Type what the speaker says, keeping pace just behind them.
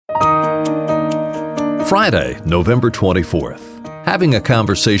Friday, November 24th. Having a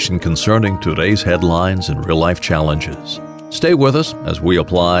conversation concerning today's headlines and real-life challenges. Stay with us as we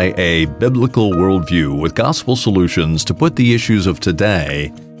apply a biblical worldview with gospel solutions to put the issues of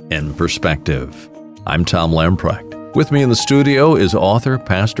today in perspective. I'm Tom Lamprecht. With me in the studio is author,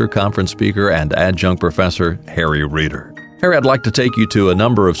 pastor, conference speaker, and adjunct professor Harry Reeder. Harry, I'd like to take you to a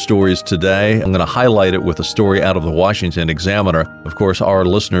number of stories today. I'm going to highlight it with a story out of the Washington Examiner. Of course, our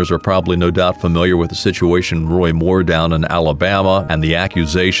listeners are probably no doubt familiar with the situation Roy Moore down in Alabama and the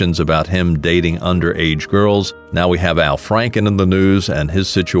accusations about him dating underage girls. Now we have Al Franken in the news and his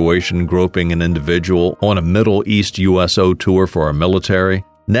situation groping an individual on a Middle East USO tour for our military.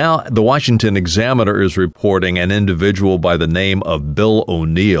 Now, the Washington Examiner is reporting an individual by the name of Bill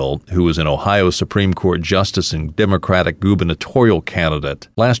O'Neill, who is an Ohio Supreme Court justice and Democratic gubernatorial candidate.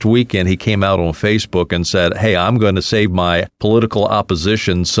 Last weekend, he came out on Facebook and said, hey, I'm going to save my political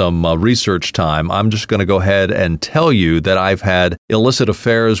opposition some research time. I'm just going to go ahead and tell you that I've had illicit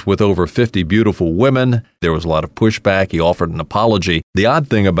affairs with over 50 beautiful women. There was a lot of pushback. He offered an apology. The odd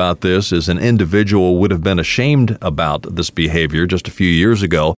thing about this is an individual would have been ashamed about this behavior just a few years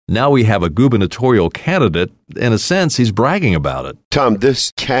ago. Now we have a gubernatorial candidate. In a sense, he's bragging about it. Tom,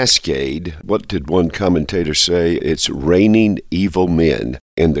 this cascade, what did one commentator say? It's raining evil men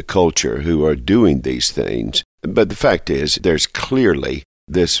in the culture who are doing these things. But the fact is, there's clearly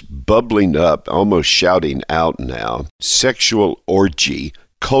this bubbling up, almost shouting out now, sexual orgy,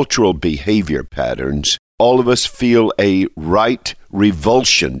 cultural behavior patterns, all of us feel a right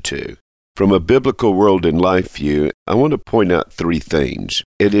revulsion to. From a biblical world and life view, I want to point out three things.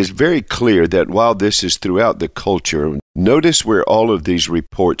 It is very clear that while this is throughout the culture, notice where all of these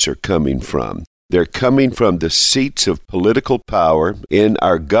reports are coming from. They're coming from the seats of political power in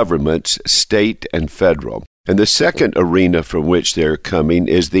our governments, state and federal. And the second arena from which they're coming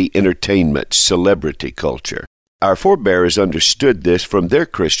is the entertainment, celebrity culture. Our forebears understood this from their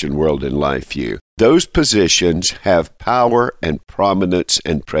Christian world and life view. Those positions have power and prominence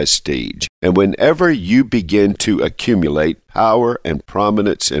and prestige. And whenever you begin to accumulate power and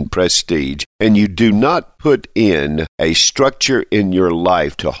prominence and prestige, and you do not put in a structure in your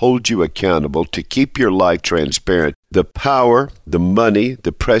life to hold you accountable, to keep your life transparent, the power, the money,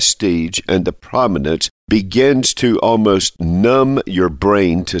 the prestige, and the prominence begins to almost numb your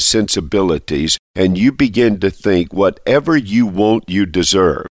brain to sensibilities, and you begin to think whatever you want, you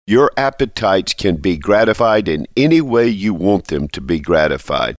deserve. Your appetites can be gratified in any way you want them to be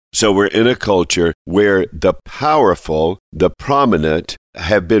gratified. So we're in a culture where the powerful, the prominent,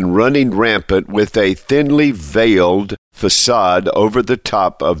 have been running rampant with a thinly veiled facade over the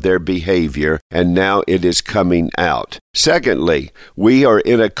top of their behavior, and now it is coming out. Secondly, we are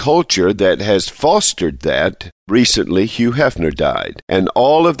in a culture that has fostered that. Recently, Hugh Hefner died, and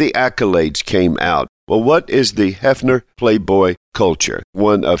all of the accolades came out. Well, what is the Hefner Playboy culture?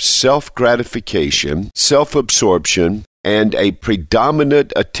 One of self-gratification, self-absorption, and a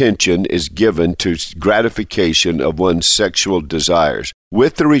predominant attention is given to gratification of one's sexual desires,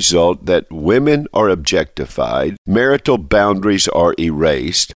 with the result that women are objectified, marital boundaries are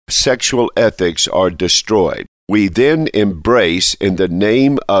erased, sexual ethics are destroyed. We then embrace, in the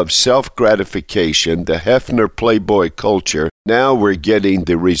name of self-gratification, the Hefner Playboy culture. Now we're getting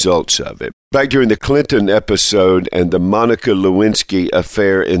the results of it. Back during the Clinton episode and the Monica Lewinsky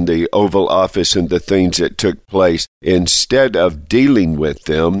affair in the Oval Office and the things that took place, instead of dealing with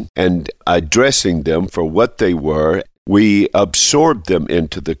them and addressing them for what they were, we absorbed them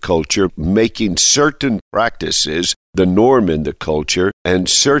into the culture, making certain practices the norm in the culture and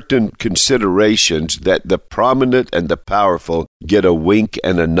certain considerations that the prominent and the powerful get a wink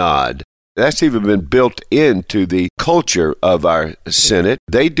and a nod. That's even been built into the culture of our Senate.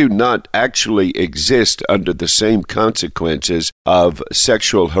 They do not actually exist under the same consequences of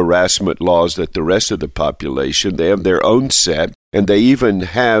sexual harassment laws that the rest of the population. They have their own set, and they even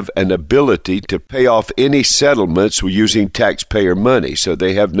have an ability to pay off any settlements using taxpayer money, so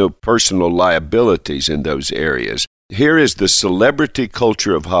they have no personal liabilities in those areas. Here is the celebrity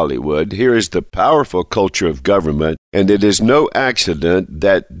culture of Hollywood. Here is the powerful culture of government. And it is no accident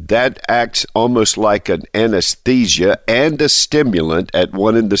that acts almost like an anesthesia and a stimulant at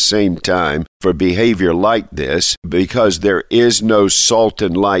one and the same time for behavior like this, because there is no salt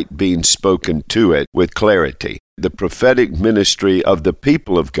and light being spoken to it with clarity. The prophetic ministry of the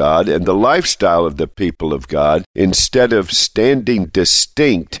people of God and the lifestyle of the people of God, instead of standing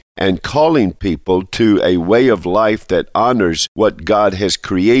distinct and calling people to a way of life that honors what God has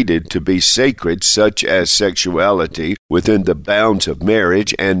created to be sacred, such as sexuality within the bounds of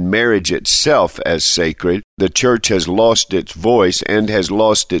marriage and marriage itself as sacred, the church has lost its voice and has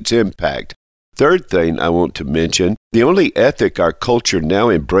lost its impact. third thing I want to mention, the only ethic our culture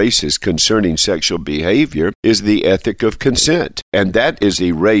now embraces concerning sexual behavior is the ethic of consent, and that is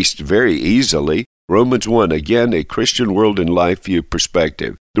erased very easily. Romans 1, again, a Christian world and life view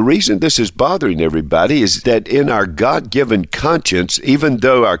perspective. The reason this is bothering everybody is that in our God-given conscience, even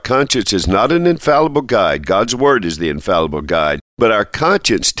though our conscience is not an infallible guide, God's Word is the infallible guide, but our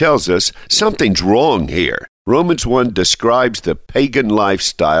conscience tells us something's wrong here. Romans 1 describes the pagan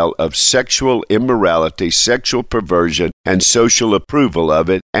lifestyle of sexual immorality, sexual perversion, and social approval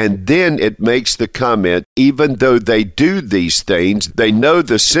of it, and then it makes the comment, even though they do these things, they know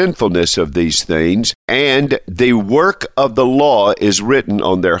the sinfulness of these things, and the work of the law is written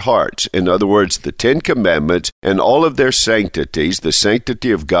on their hearts. In other words, the Ten Commandments and all of their sanctities, the sanctity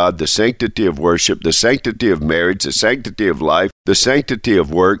of God, the sanctity of worship, the sanctity of marriage, the sanctity of life, the sanctity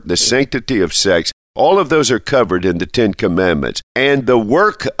of work, the sanctity of sex, all of those are covered in the Ten Commandments. And the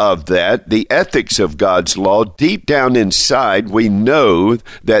work of that, the ethics of God's law, deep down inside, we know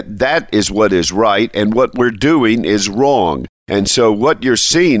that that is what is right and what we're doing is wrong. And so what you're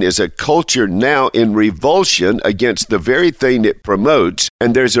seeing is a culture now in revulsion against the very thing it promotes.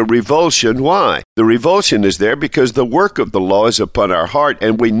 And there's a revulsion. Why? The revulsion is there because the work of the law is upon our heart,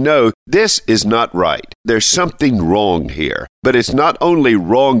 and we know this is not right. There's something wrong here. But it's not only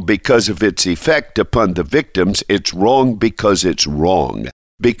wrong because of its effect upon the victims, it's wrong because it's wrong.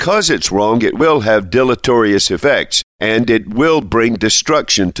 Because it's wrong, it will have deleterious effects, and it will bring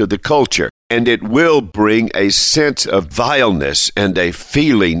destruction to the culture. And it will bring a sense of vileness and a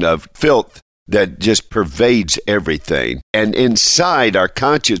feeling of filth that just pervades everything. And inside, our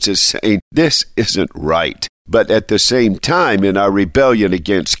conscience is saying, this isn't right. But at the same time, in our rebellion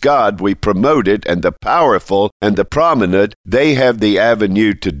against God, we promote it, and the powerful and the prominent, they have the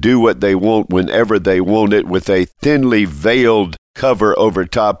avenue to do what they want whenever they want it with a thinly veiled cover over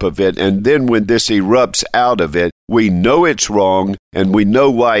top of it. And then when this erupts out of it, we know it's wrong, and we know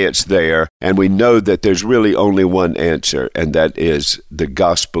why it's there, and we know that there's really only one answer, and that is the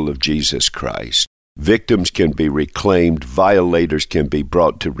gospel of Jesus Christ. Victims can be reclaimed, violators can be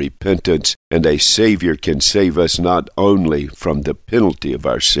brought to repentance, and a Savior can save us not only from the penalty of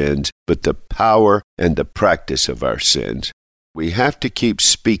our sins, but the power and the practice of our sins. We have to keep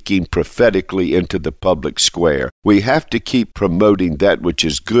speaking prophetically into the public square. We have to keep promoting that which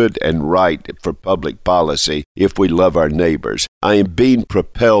is good and right for public policy if we love our neighbors. I am being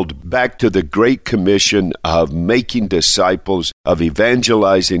propelled back to the Great Commission of making disciples, of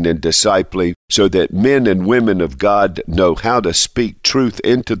evangelizing and discipling, so that men and women of God know how to speak truth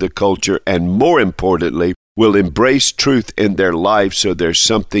into the culture, and more importantly, will embrace truth in their lives so there's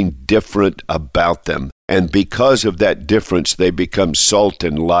something different about them. And because of that difference, they become salt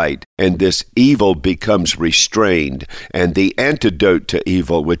and light, and this evil becomes restrained. And the antidote to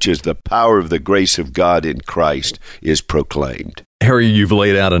evil, which is the power of the grace of God in Christ, is proclaimed. Harry, you've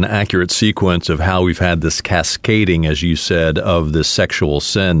laid out an accurate sequence of how we've had this cascading, as you said, of this sexual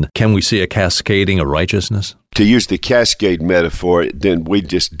sin. Can we see a cascading of righteousness? To use the cascade metaphor, then we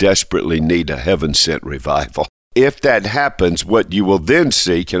just desperately need a heaven-sent revival. If that happens, what you will then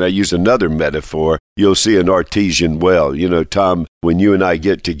see, can I use another metaphor? You'll see an artesian well. You know, Tom, when you and I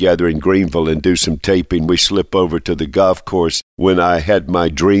get together in Greenville and do some taping, we slip over to the golf course. When I had my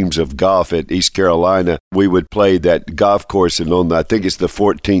dreams of golf at East Carolina, we would play that golf course, and on, I think it's the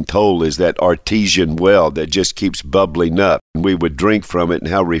 14th hole, is that artesian well that just keeps bubbling up. And we would drink from it, and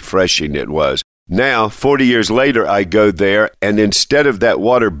how refreshing it was. Now, 40 years later, I go there, and instead of that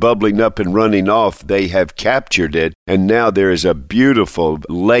water bubbling up and running off, they have captured it, and now there is a beautiful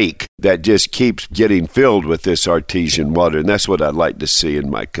lake that just keeps getting filled with this artesian water, and that's what I'd like to see in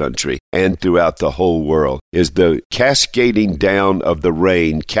my country and throughout the whole world, is the cascading down of the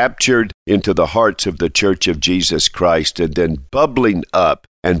rain, captured into the hearts of the Church of Jesus Christ, and then bubbling up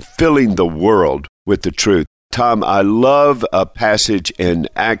and filling the world with the truth. Tom, I love a passage in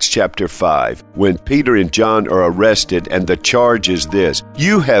Acts chapter 5 when Peter and John are arrested, and the charge is this: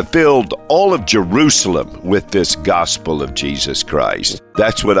 you have filled all of Jerusalem with this gospel of Jesus Christ.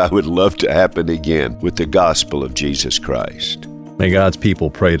 That's what I would love to happen again with the gospel of Jesus Christ. May God's people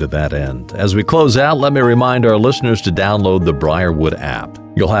pray to that end. As we close out, let me remind our listeners to download the Briarwood app.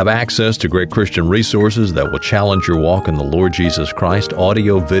 You'll have access to great Christian resources that will challenge your walk in the Lord Jesus Christ,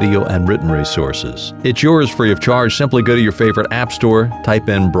 audio, video, and written resources. It's yours free of charge. Simply go to your favorite app store, type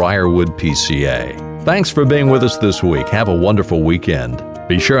in Briarwood PCA. Thanks for being with us this week. Have a wonderful weekend.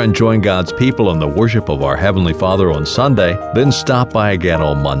 Be sure and join God's people in the worship of our Heavenly Father on Sunday, then stop by again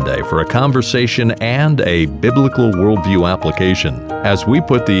on Monday for a conversation and a biblical worldview application as we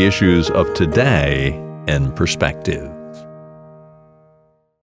put the issues of today in perspective.